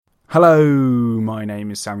Hello, my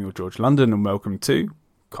name is Samuel George London and welcome to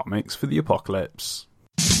Comics for the Apocalypse.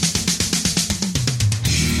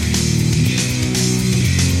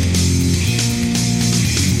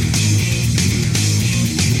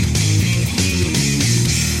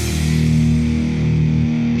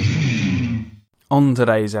 On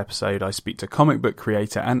today's episode, I speak to comic book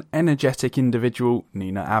creator and energetic individual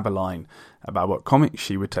Nina Aberlein about what comics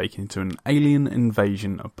she would take into an alien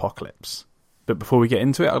invasion apocalypse. But before we get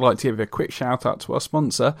into it, I'd like to give a quick shout out to our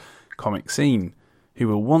sponsor, Comic Scene, who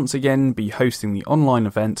will once again be hosting the online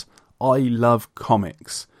event I Love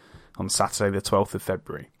Comics on Saturday the 12th of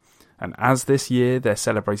February. And as this year they're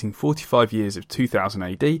celebrating 45 years of 2000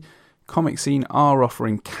 AD, Comic Scene are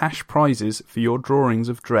offering cash prizes for your drawings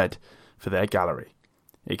of Dredd for their gallery.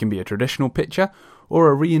 It can be a traditional picture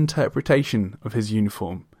or a reinterpretation of his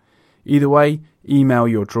uniform. Either way, email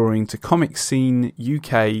your drawing to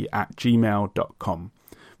comicsceneuk@gmail.com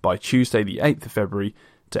by Tuesday the 8th of February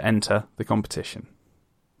to enter the competition.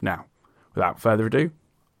 Now, without further ado,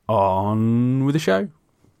 on with the show.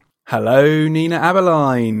 Hello, Nina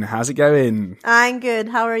Aberlein. How's it going? I'm good.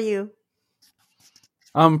 How are you?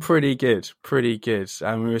 I'm pretty good. We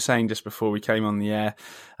were saying just before we came on the air,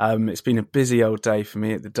 it's been a busy old day for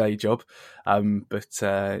me at the day job, but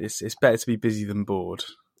it's better to be busy than bored.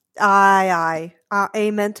 Aye.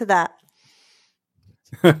 Amen to that.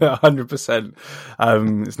 100%.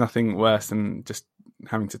 There's nothing worse than just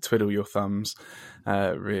having to twiddle your thumbs,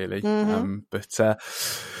 really. Mm-hmm.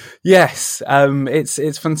 Yes,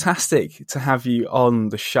 it's fantastic to have you on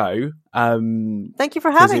the show. Thank you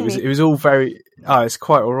for having me. It was all very. It's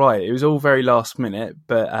quite all right. It was all very last minute,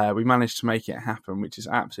 but we managed to make it happen, which is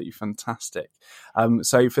absolutely fantastic.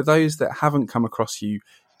 So for those that haven't come across you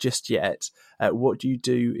just yet, what do you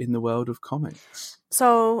do in the world of comics?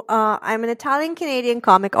 So I'm an Italian-Canadian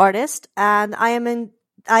comic artist, and I am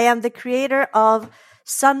the creator of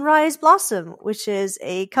Sunrise Blossom, which is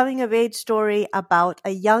a coming-of-age story about a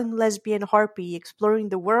young lesbian harpy exploring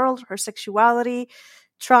the world, her sexuality,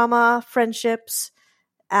 trauma, friendships,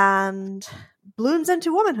 and blooms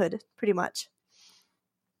into womanhood, pretty much.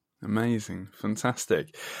 Amazing.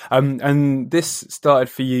 Fantastic. And this started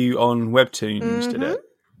for you on Webtoons, did it?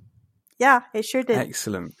 Yeah, it sure did.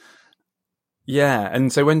 Excellent. Yeah,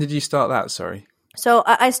 and so when did you start that, sorry? So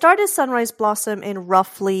I started Sunrise Blossom in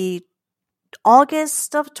roughly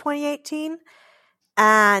August of 2018,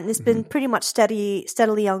 and it's been pretty much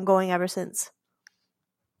steadily ongoing ever since.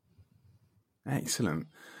 Excellent.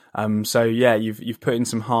 So yeah, you've put in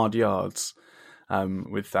some hard yards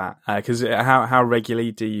with that. Because how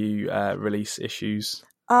regularly do you release issues?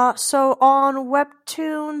 So on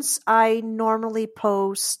Webtoons, I normally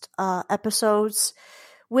post episodes,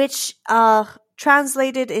 which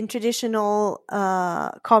translated in traditional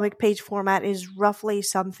comic page format is roughly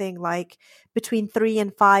something like between 3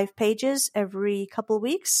 and 5 pages every couple of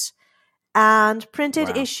weeks. And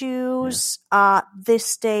printed issues this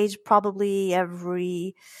stage probably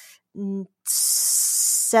every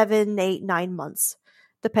 7, 8, 9 months,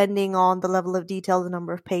 depending on the level of detail, the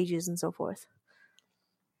number of pages, and so forth.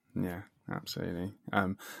 Yeah, absolutely.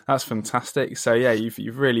 That's fantastic. So yeah,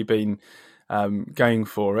 you've really been going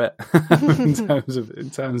for it in terms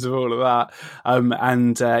of all of that.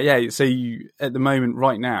 So you at the moment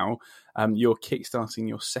right now, you're kickstarting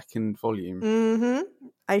your second volume. Mm-hmm.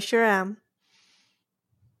 I sure am.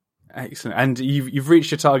 Excellent. And you've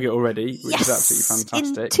reached your target already, which is absolutely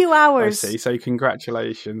fantastic. In 2 hours. I see. So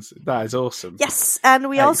congratulations. That is awesome. Yes. And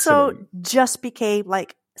we also just became,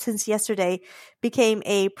 since yesterday, became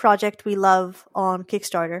a project we love on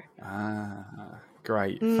Kickstarter.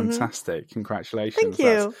 Great. Fantastic. Congratulations. Thank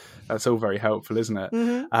you. That's all very helpful, isn't it?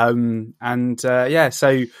 Mm-hmm.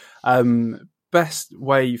 So best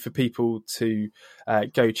way for people to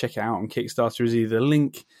go check it out on Kickstarter is either the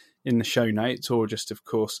link in the show notes, or just, of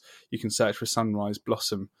course, you can search for Sunrise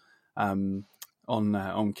Blossom on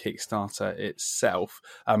Kickstarter itself.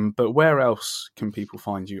 But where else can people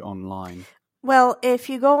find you online? Well,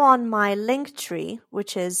 if you go on my Linktree,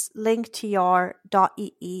 which is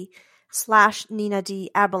linktr.ee/Nina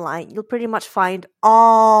D. Aberlein, you'll pretty much find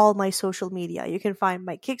all my social media. You can find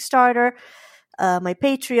my Kickstarter, my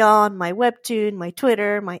Patreon, my Webtoon, my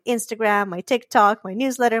Twitter, my Instagram, my TikTok, my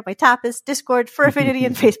newsletter, my Tapas, Discord, Fur Affinity,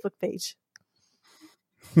 and Facebook page.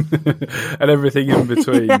 And everything in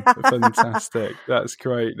between. Yeah. Fantastic. That's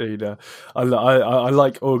great, Nina. I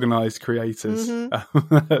like organised creators.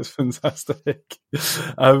 That's fantastic.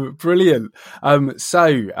 Brilliant.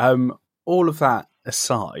 So all of that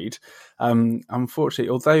aside, unfortunately,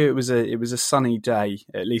 although it was a sunny day,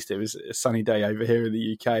 at least it was a sunny day over here in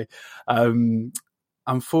the UK,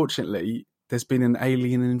 unfortunately there's been an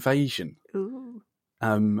alien invasion. Ooh.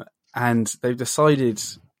 And they've decided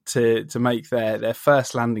to make their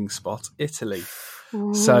first landing spot Italy.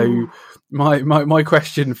 Ooh. So my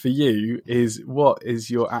question for you is, what is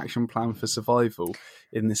your action plan for survival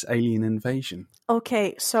in this alien invasion?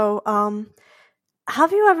 Okay, so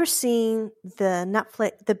have you ever seen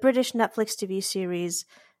the British Netflix TV series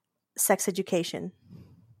Sex Education?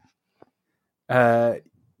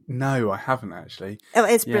 No, I haven't actually. Oh,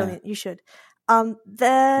 it's brilliant. You should.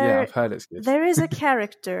 Yeah, I've heard it's good. There is a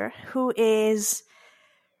character who is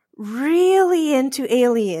really into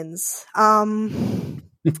aliens.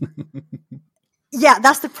 Yeah,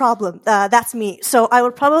 that's the problem. That's me. So I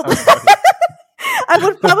would probably, I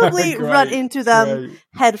would probably run into them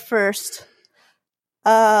head first.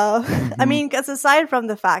 I mean, because aside from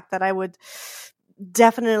the fact that I would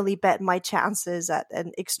definitely bet my chances at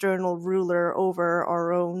an external ruler over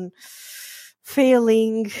our own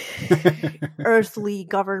failing earthly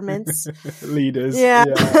governments leaders. Yeah.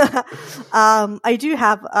 I do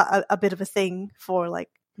have a bit of a thing for like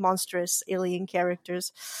monstrous alien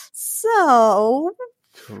characters, so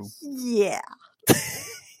cool. Yeah.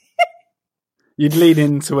 You'd lean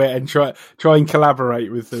into it and try and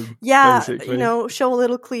collaborate with them. Yeah, basically. Show a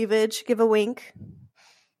little cleavage, give a wink.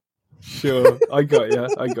 Sure, I got you.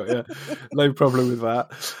 No problem with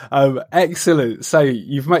that. Excellent. So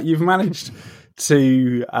you've managed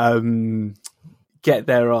to get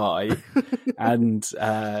their eye and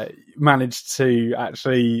managed to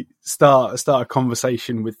actually start a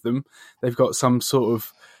conversation with them. They've got some sort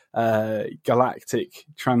of galactic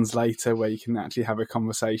translator where you can actually have a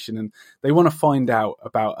conversation, and they want to find out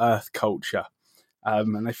about Earth culture.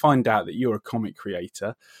 And they find out that you're a comic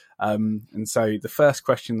creator. And so the first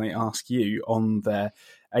question they ask you on their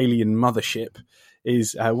alien mothership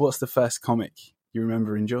is, what's the first comic you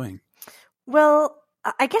remember enjoying? Well,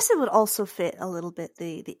 I guess it would also fit a little bit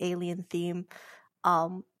the alien theme,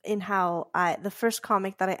 in how the first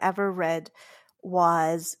comic that I ever read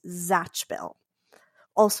was Zatchbell,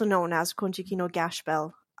 also known as Konjiki no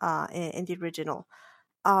Gashbell in the original.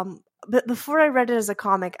 But before I read it as a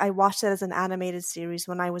comic, I watched it as an animated series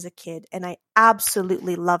when I was a kid, and I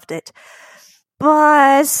absolutely loved it.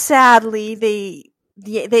 But sadly,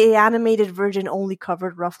 the animated version only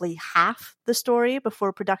covered roughly half the story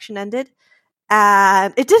before production ended.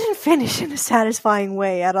 And it didn't finish in a satisfying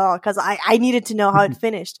way at all, because I needed to know how it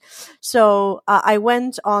finished. So I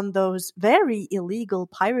went on those very illegal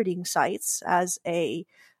pirating sites as a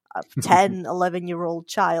 10, 11-year-old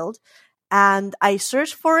child. And I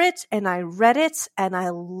searched for it, and I read it, and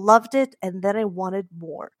I loved it, and then I wanted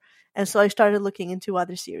more. And so I started looking into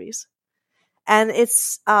other series. And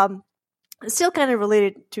it's still kind of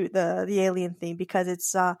related to the alien theme, because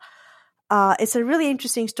it's a really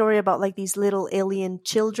interesting story about like these little alien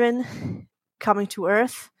children coming to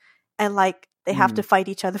Earth, and like they have to fight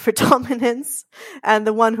each other for dominance, and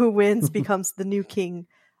the one who wins becomes the new king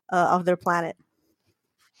of their planet.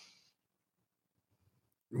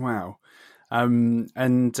 Wow. And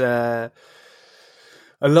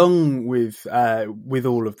along with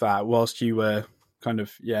all of that, whilst you were kind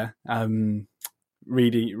of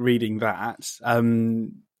reading that,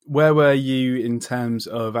 where were you in terms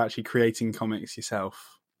of actually creating comics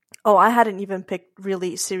yourself? Oh, I hadn't even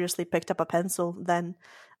really seriously picked up a pencil then.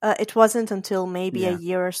 It wasn't until maybe a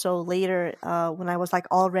year or so later, when I was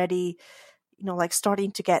like already, like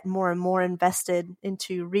starting to get more and more invested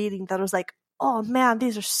into reading, that I was like, oh man,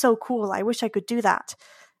 these are so cool. I wish I could do that.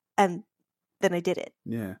 And then I did it.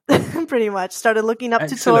 Yeah. Pretty much. Started looking up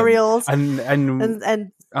tutorials. And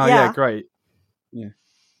yeah, great. Yeah.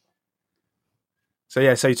 So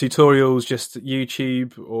tutorials, just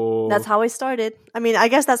YouTube, or... That's how I started. I mean, I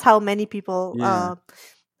guess that's how many people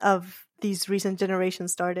of these recent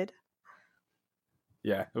generations started.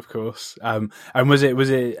 Yeah, of course. And was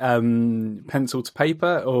it pencil to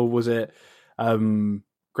paper, or was it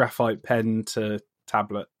graphite pen to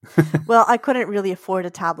tablet? Well, I couldn't really afford a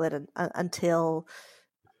tablet until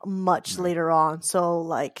much later on. So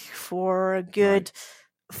like for a good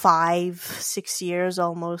 5-6 years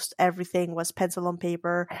almost, everything was pencil on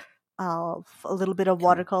paper, a little bit of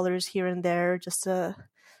watercolors here and there just to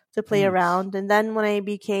play around. And then when I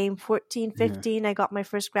became 14, 15, I got my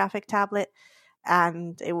first graphic tablet,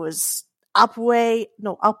 and it was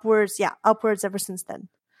upwards ever since then.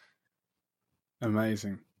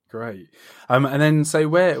 Amazing. Great. And then, so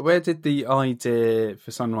where did the idea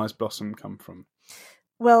for Sunrise Blossom come from?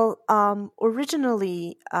 Well,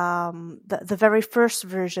 originally, the very first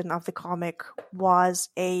version of the comic was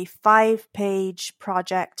a 5-page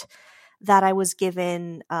project that I was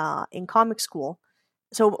given in comic school.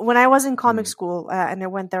 So when I was in comic Mm. school, and I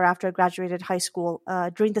went there after I graduated high school,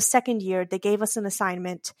 during the second year, they gave us an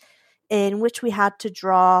assignment in which we had to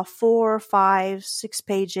draw 4, 5, 6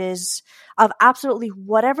 pages of absolutely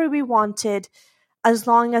whatever we wanted, as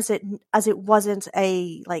long as it wasn't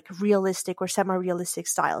a like realistic or semi-realistic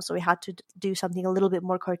style. So we had to do something a little bit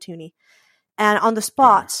more cartoony. And on the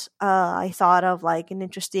spot, I thought of like an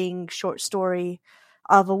interesting short story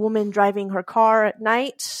of a woman driving her car at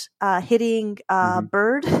night, hitting a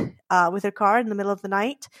bird with her car in the middle of the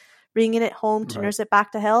night, bringing it home to nurse it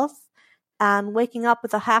back to health, and waking up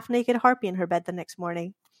with a half-naked harpy in her bed the next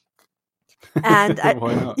morning. And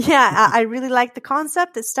Why not? I really liked the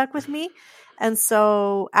concept. It stuck with me. And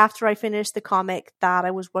so after I finished the comic that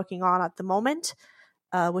I was working on at the moment,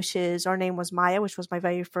 which is Our Name Was Maya, which was my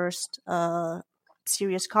very first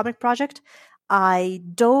serious comic project, I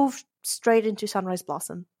dove straight into Sunrise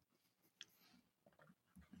Blossom.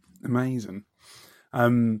 Amazing.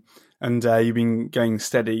 And you've been going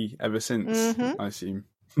steady ever since, Mm-hmm. I assume.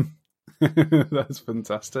 That's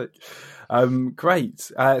fantastic.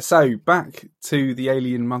 Great. So back to the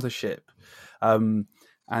alien mothership. And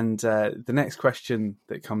the next question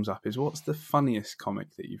that comes up is, what's the funniest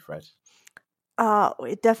comic that you've read?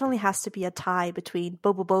 It definitely has to be a tie between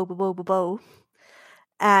Bo Bo Bo Bo Bo Bo Bo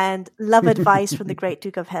and Love Advice from the Great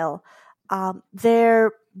Duke of Hell.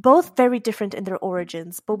 They're both very different in their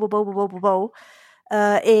origins. Bo Bo Bo Bo Bo Bo Bo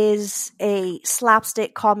is a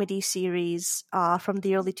slapstick comedy series from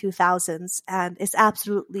the early 2000s, and it's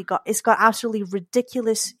got absolutely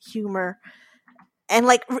ridiculous humor and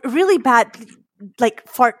like really bad like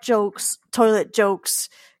fart jokes, toilet jokes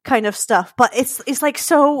kind of stuff, but it's like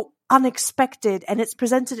so unexpected, and it's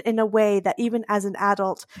presented in a way that even as an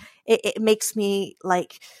adult it makes me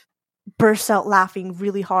like burst out laughing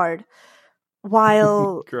really hard.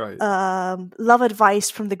 While Love Advice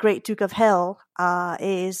from the Great Duke of Hell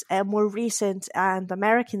is a more recent and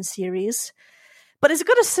American series, but it's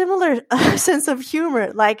got a similar sense of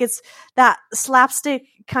humor. Like it's that slapstick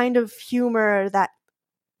kind of humor, that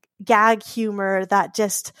gag humor that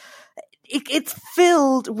just it's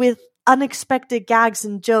filled with unexpected gags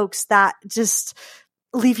and jokes that just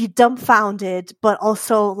leave you dumbfounded, but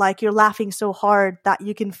also like you're laughing so hard that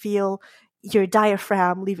you can feel your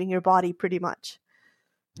diaphragm leaving your body pretty much.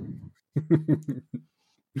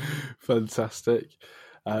 Fantastic.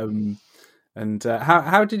 And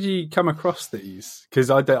how did you come across these? Because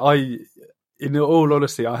I, in all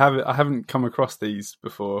honesty, I haven't come across these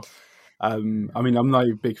before. I mean, I'm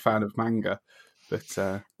no big fan of manga,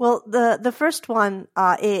 but well, the first one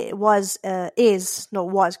it was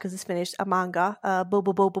because it's finished, a manga, Bo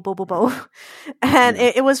Bo Bo Bo Bo Bo Bo, and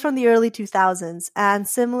it was from the early 2000s, and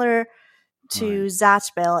similar to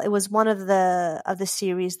Zatchbell, it was one of the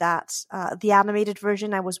series that the animated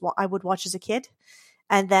version I would watch as a kid,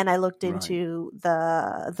 and then I looked into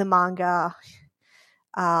the manga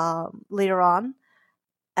later on.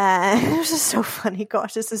 It was just so funny.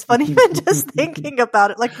 Gosh, this is funny even just thinking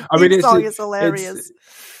about it. Like the theme song is hilarious.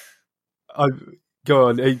 Go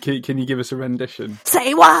on. Can you give us a rendition?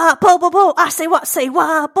 Say what, bo bo bo. I say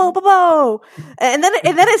what, bo bo bo. And then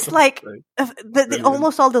it's like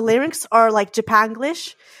almost all the lyrics are like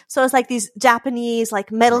Japanglish. So it's like these Japanese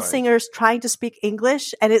like metal singers trying to speak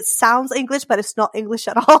English, and it sounds English, but it's not English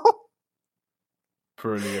at all.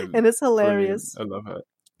 Brilliant. And it's hilarious. Brilliant. I love it.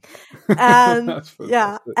 And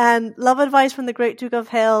yeah, and Love Advice from the Great Duke of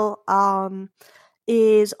Hell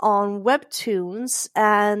is on Webtoons,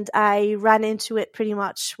 and I ran into it pretty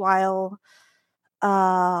much while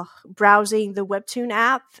browsing the Webtoon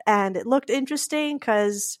app, and it looked interesting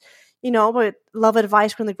because, but Love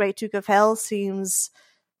Advice from the Great Duke of Hell seems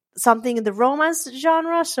something in the romance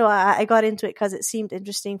genre, so I got into it because it seemed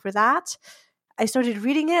interesting for that. I started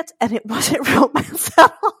reading it, and it wasn't romance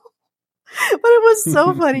at all. But it was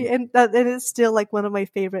so funny, and it's still like one of my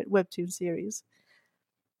favorite Webtoon series.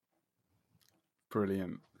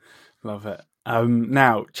 Brilliant. Love it.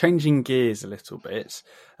 Now, changing gears a little bit,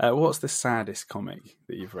 what's the saddest comic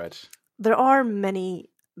that you've read? There are many,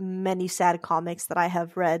 many sad comics that I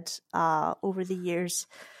have read over the years,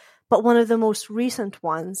 but one of the most recent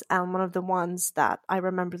ones, and one of the ones that I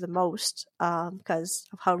remember the most because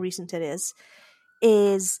of how recent it is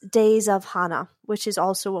Days of Hana, which is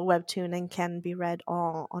also a webtoon and can be read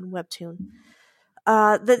on Webtoon.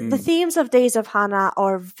 The themes of Days of Hana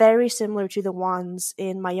are very similar to the ones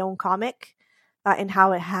in my own comic, in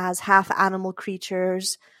how it has half animal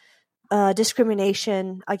creatures,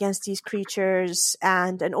 discrimination against these creatures,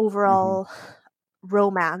 and an overall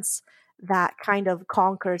romance that kind of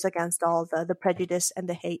conquers against all the prejudice and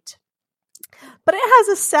the hate. but it has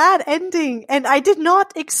a sad ending, and I did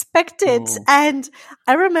not expect it. Oh. And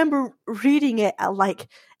I remember reading it at like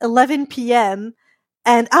 11 p.m.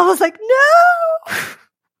 and I was like, no,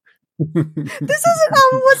 this isn't how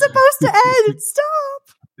it was supposed to end. Stop.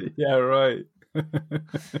 Yeah, right.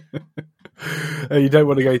 You don't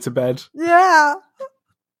want to go to bed. Yeah.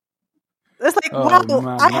 It's like, Oh, wow,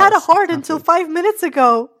 man, I had a that's heart until 5 minutes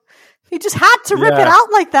ago. He just had to rip it Yeah.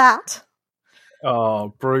 out like that.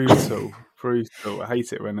 Oh, brutal, brutal. I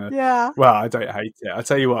hate it when. Yeah. Well, I don't hate it. I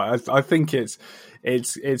tell you what, I think it's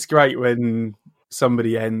great when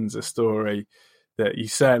somebody ends a story that you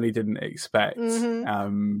certainly didn't expect,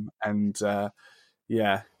 Mhm. and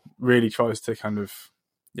yeah, really tries to kind of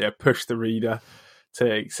push the reader to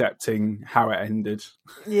accepting how it ended.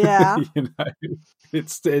 Yeah. You know,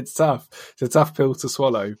 it's tough. It's a tough pill to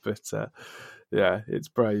swallow, but yeah, it's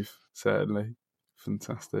brave, certainly.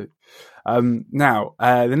 Fantastic. Now,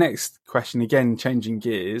 the next question, again, changing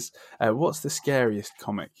gears. What's the scariest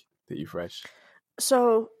comic that you've read?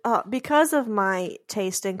 So, because of my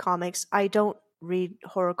taste in comics, I don't read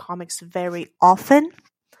horror comics very often,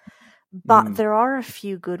 but there are a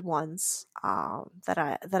few good ones that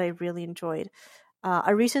I really enjoyed.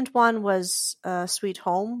 A recent one was Sweet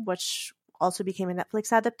Home, which also became a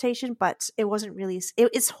Netflix adaptation, but it wasn't really.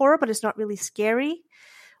 It's horror, but it's not really scary.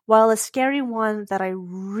 While a scary one that I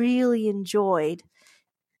really enjoyed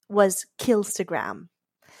was Killstagram.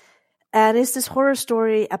 And it's this horror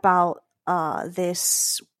story about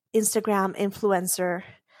this Instagram influencer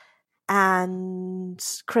and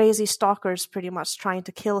crazy stalkers pretty much trying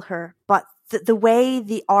to kill her. But the way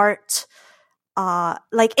the art,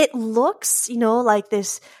 like it looks, like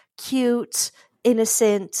this cute,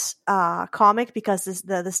 innocent comic because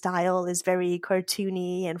the style is very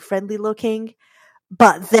cartoony and friendly looking.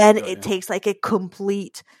 But then it takes like a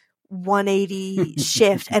complete 180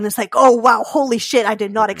 shift, and it's like, oh wow, holy shit, I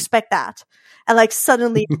did not expect that. And like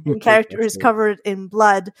suddenly the character is covered in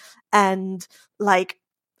blood and like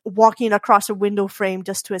walking across a window frame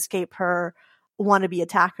just to escape her wannabe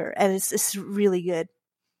attacker, and it's really good.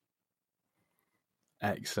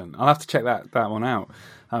 Excellent. I'll have to check that one out.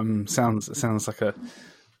 Sounds like a,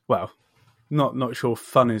 well, not sure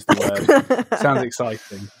fun is the word. Sounds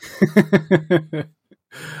exciting.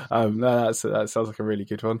 That sounds like a really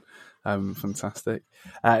good one. Fantastic.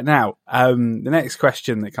 Now, the next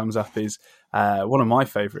question that comes up is one of my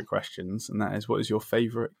favourite questions, and that is, what is your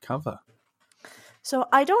favourite cover? So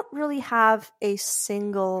I don't really have a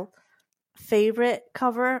single favorite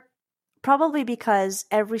cover, probably because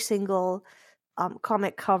every single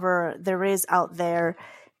comic cover there is out there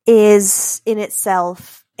is in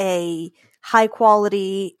itself a high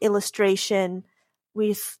quality illustration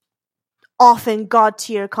with often god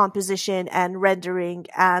tier composition and rendering,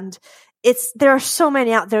 and there are so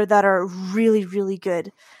many out there that are really, really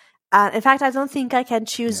good. In fact, I don't think I can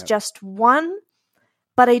choose just one,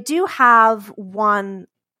 but I do have one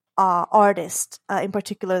artist in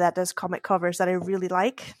particular that does comic covers that I really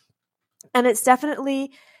like, and it's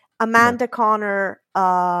definitely Amanda Connor,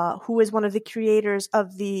 who is one of the creators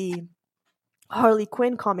of the Harley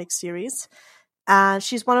Quinn comic series.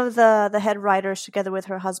 She's one of the head writers together with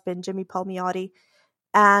her husband, Jimmy Palmiotti.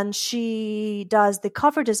 And she does the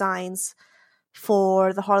cover designs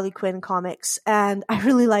for the Harley Quinn comics. And I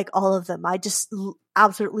really like all of them. I just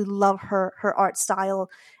absolutely love her art style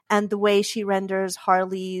and the way she renders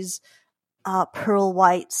Harley's pearl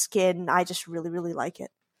white skin. I just really, really like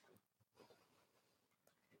it.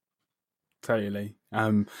 Totally. I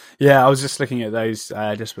was just looking at those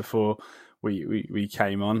just before we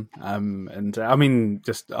came on, and I mean,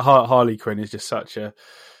 just Harley Quinn is just such a.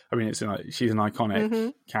 I mean, she's an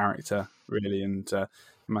iconic character, really, and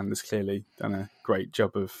Amanda's clearly done a great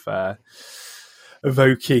job of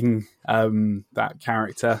evoking that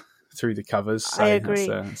character through the covers. So I agree.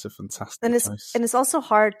 It's a fantastic choice. And it's also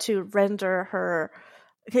hard to render her.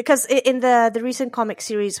 Because in the recent comic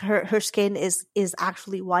series, her skin is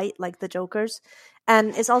actually white, like the Joker's,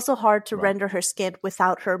 and it's also hard to render her skin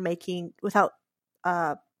without making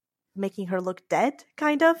her look dead,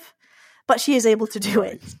 kind of. But she is able to do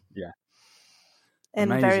it,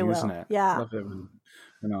 and amazing, very well. Isn't it? Yeah, I love it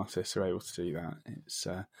when artists are able to do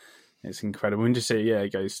that. It's incredible, and just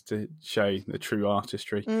it goes to show the true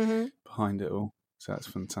artistry behind it all. So that's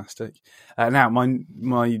fantastic. Now,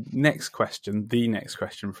 my next question, the next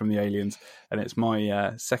question from the aliens, and it's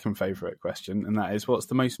my second favourite question, and that is, what's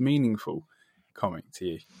the most meaningful comic to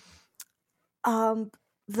you?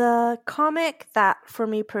 The comic that, for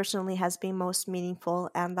me personally, has been most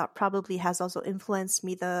meaningful, and that probably has also influenced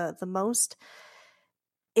me the most,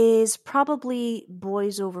 is probably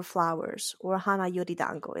Boys Over Flowers or Hana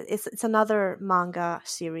Yoridango. It's another manga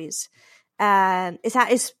series, and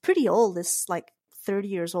it's pretty old. It's like 30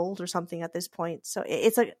 years old or something at this point. So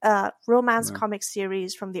it's a romance comic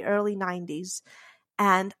series from the early 90s,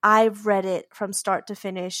 and I've read it from start to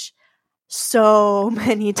finish so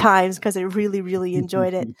many times because I really, really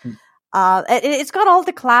enjoyed it. It's got all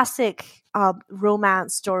the classic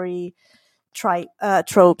romance story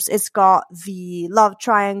tropes. It's got the love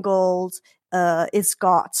triangles. It's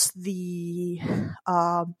got the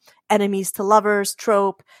enemies to lovers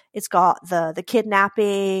trope. It's got the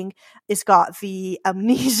kidnapping. It's got the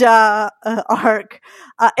amnesia arc.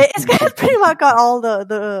 It's pretty much got all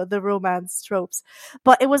the romance tropes.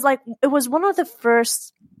 But it was one of the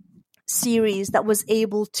first series that was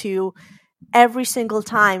able to every single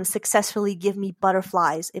time successfully give me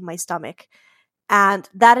butterflies in my stomach. And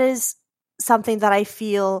that is something that I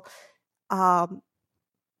feel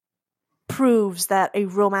proves that a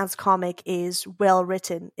romance comic is well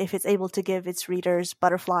written if it's able to give its readers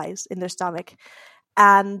butterflies in their stomach.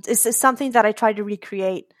 And it's something that I try to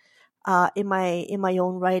recreate in my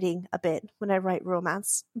own writing a bit when I write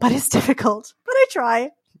romance. But it's difficult, but I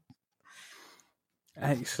try.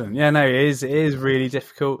 Excellent. Yeah, no, it is really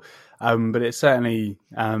difficult, but it's certainly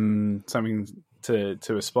something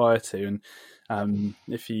to aspire to, and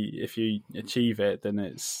if you achieve it, then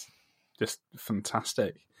it's just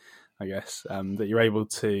fantastic, I guess, that you're able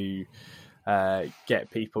to get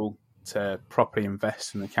people to properly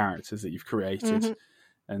invest in the characters that you've created,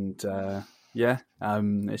 and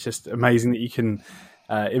it's just amazing that you can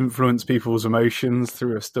influence people's emotions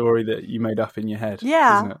through a story that you made up in your head.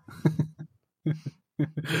 Yeah. Isn't it?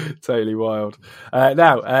 Totally wild.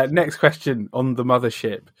 Now, next question on the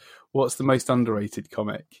mothership. What's the most underrated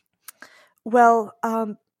comic? Well,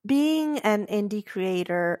 being an indie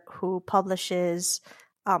creator who publishes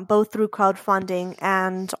both through crowdfunding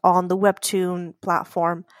and on the Webtoon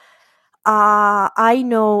platform, I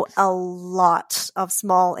know a lot of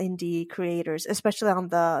small indie creators, especially on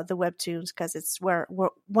the Webtoons, because it's where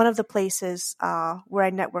one of the places where I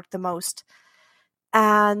network the most.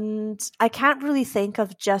 And I can't really think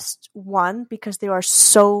of just one because there are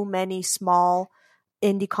so many small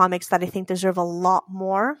indie comics that I think deserve a lot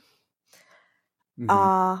more.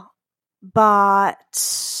 But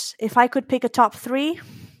if I could pick a top three,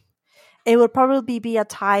 it would probably be a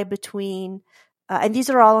tie between, and these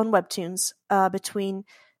are all on Webtoons, between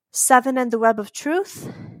Seven and the Web of Truth,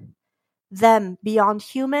 Them, Beyond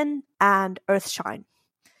Human, and Earthshine.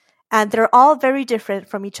 And they're all very different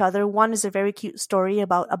from each other. One is a very cute story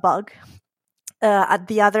about a bug.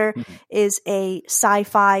 The other is a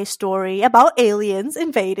sci-fi story about aliens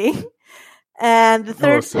invading. And the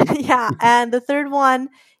third, awesome. And the third one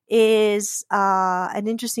is an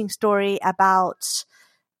interesting story about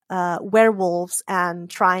werewolves and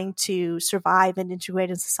trying to survive and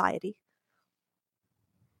integrate in society.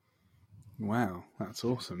 Wow, that's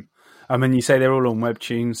awesome. I mean, you say they're all on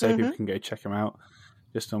Webtoons, so people can go check them out.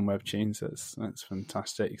 Just on Webtoons, that's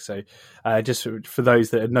fantastic. So, just for those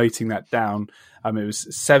that are noting that down, it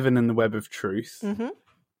was Seven and the Web of Truth,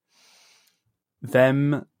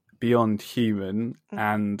 Them, Beyond Human,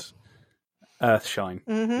 and Earthshine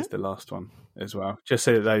is the last one as well. Just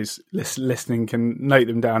so that those listening can note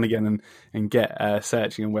them down again and get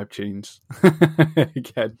searching on Webtoons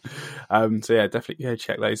again. So yeah, definitely go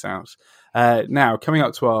check those out. Now, coming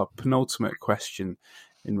up to our penultimate question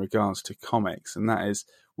in regards to comics, and that is,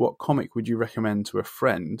 what comic would you recommend to a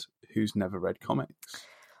friend who's never read comics?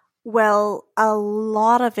 Well, a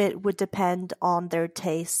lot of it would depend on their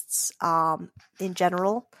tastes in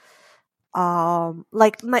general.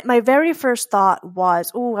 Like my very first thought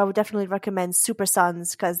was, I would definitely recommend Super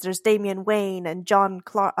Sons because there's Damian Wayne and John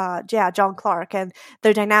Clark, and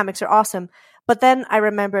their dynamics are awesome. But then I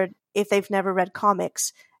remembered if they've never read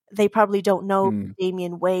comics, they probably don't know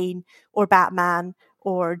Damian Wayne or Batman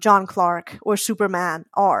or John Clark or Superman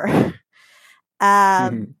are.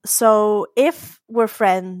 So if we're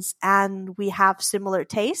friends and we have similar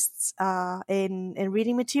tastes in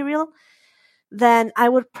reading material, then I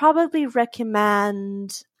would probably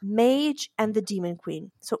recommend Mage and Demon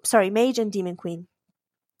Queen,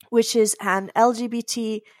 which is an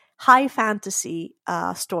LGBT high fantasy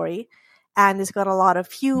story. And it's got a lot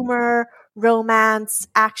of humor, romance,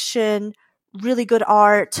 action, really good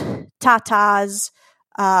art, tatas,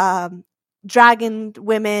 dragon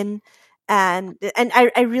women, and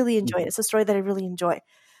I really enjoy it. It's a story that I really enjoy.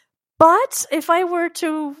 But if I were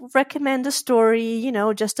to recommend a story,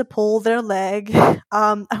 just to pull their leg,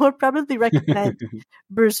 I would probably recommend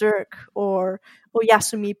Berserk or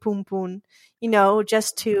Oyasumi Pum Pum,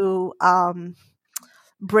 just to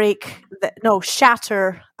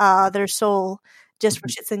shatter their soul just for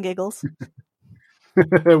shits and giggles.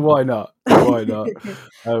 Why not? Why not?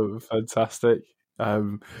 Fantastic.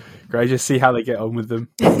 Great. Just see how they get on with them.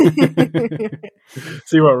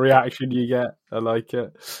 See what reaction you get. I like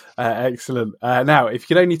it. Excellent. Now, if you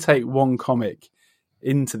could only take one comic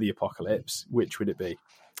into the apocalypse, which would it be?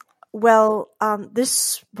 Well,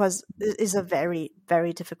 this is a very,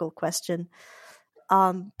 very difficult question.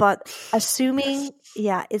 But assuming,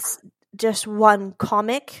 it's just one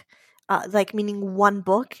comic, like meaning one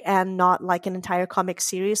book and not like an entire comic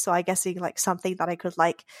series. So I guessing like something that I could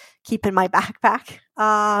like keep in my backpack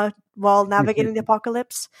while navigating the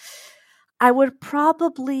apocalypse. I would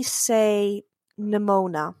probably say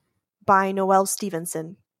Nimona by Noelle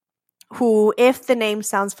Stevenson, who, if the name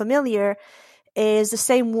sounds familiar, is the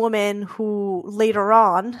same woman who later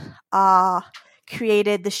on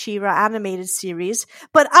created the She-Ra animated series.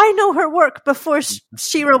 But I know her work before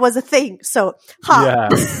She-Ra was a thing, so Yeah,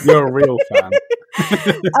 you're a real fan.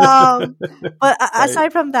 But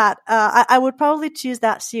aside from that, I would probably choose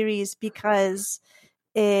that series because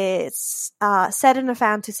it's set in a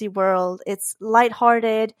fantasy world. It's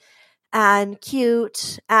lighthearted and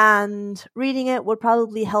cute, and reading it would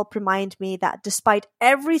probably help remind me that despite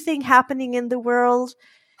everything happening in the world,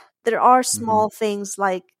 there are small things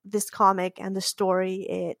like this comic and the story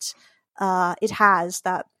it has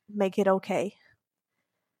that make it okay.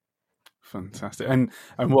 Fantastic. And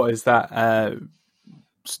what is that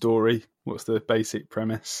story? What's the basic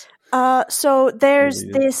premise? So there's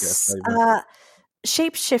this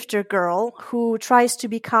shapeshifter girl who tries to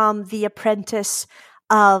become the apprentice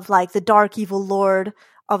of like the dark evil lord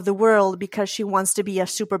of the world because she wants to be a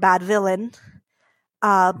super bad villain.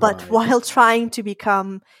 But while trying to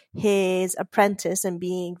become his apprentice and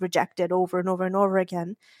being rejected over and over and over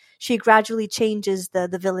again, she gradually changes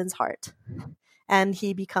the villain's heart, and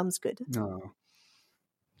he becomes good.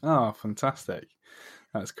 Oh, fantastic!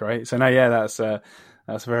 That's great. So now, that's a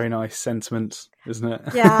very nice sentiment, isn't it?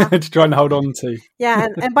 Yeah, to try and hold on to. Yeah,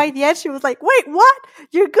 and by the end, she was like, "Wait, what?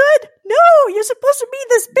 You're good? No, you're supposed to be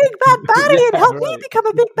this big bad baddie and help me become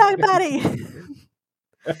a big bad baddie."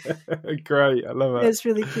 Great, I love it. It's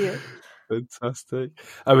really cute. Fantastic.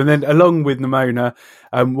 And then along with Nimona,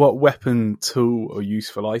 what weapon, tool or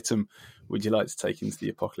useful item would you like to take into the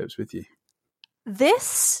apocalypse with you?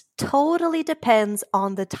 This totally depends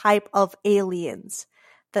on the type of aliens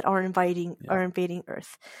that are invading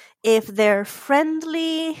Earth. If they're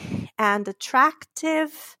friendly and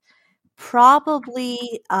attractive,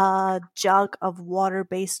 probably a jug of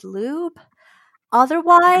water-based lube.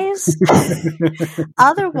 Otherwise,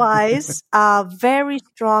 a very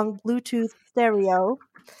strong Bluetooth stereo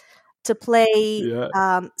to play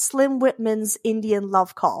Slim Whitman's Indian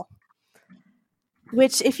Love Call,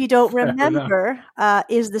 which, if you don't remember,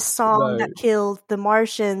 is the song that killed the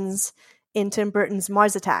Martians in Tim Burton's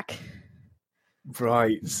Mars Attack.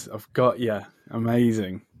 Right, I've got you.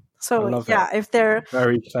 Amazing. So I love it. if they're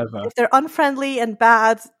very clever, if they're unfriendly and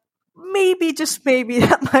bad, maybe, just maybe,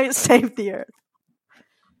 that might save the Earth.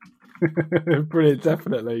 Brilliant,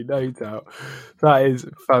 definitely, no doubt. That is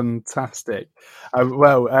fantastic.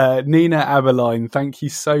 Nina Aberlein, thank you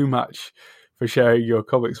so much for sharing your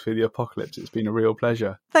comics for the apocalypse. It's been a real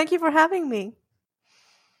pleasure. Thank you for having me.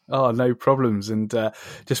 Oh, no problems. And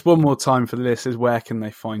just one more time for the listeners, where can they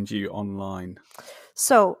find you online?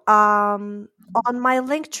 So, on my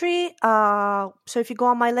Linktree, so if you go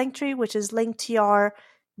on my Linktree, which is linktr.ee/Nina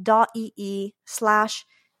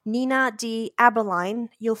D. Aberlein,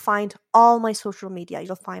 you'll find all my social media.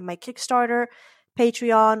 You'll find my Kickstarter,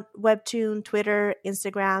 Patreon, Webtoon, Twitter,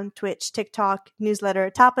 Instagram, Twitch, TikTok, newsletter,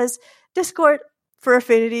 tapas, Discord, for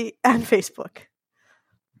Affinity, and Facebook.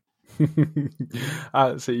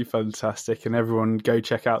 Absolutely fantastic. And everyone go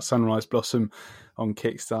check out Sunrise Blossom on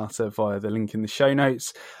Kickstarter via the link in the show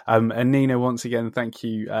notes. And Nina, once again, thank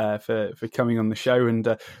you for coming on the show,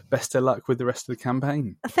 and best of luck with the rest of the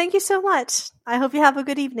campaign. Thank you so much. I hope you have a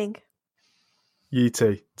good evening. You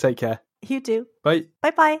too. Take care. You too. Bye.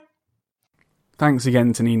 Bye-bye. Thanks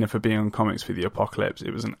again to Nina for being on Comics for the Apocalypse.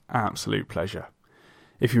 It was an absolute pleasure.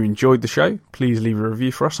 If you enjoyed the show, please leave a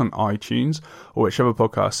review for us on iTunes or whichever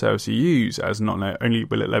podcast service you use, as not only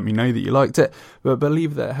will it let me know that you liked it, but I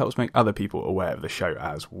believe that it helps make other people aware of the show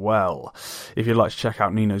as well. If you'd like to check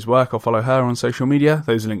out Nina's work or follow her on social media,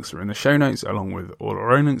 those links are in the show notes, along with all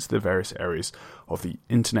our own links to the various areas of the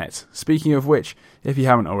internet. Speaking of which, if you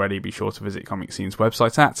haven't already, be sure to visit Comic Scene's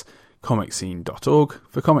website at comicscene.org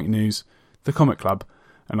for comic news, the comic club,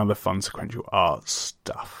 and other fun sequential art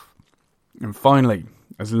stuff. And finally,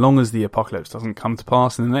 as long as the apocalypse doesn't come to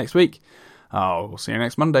pass in the next week, we'll see you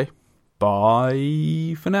next Monday.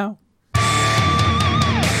 bye for now.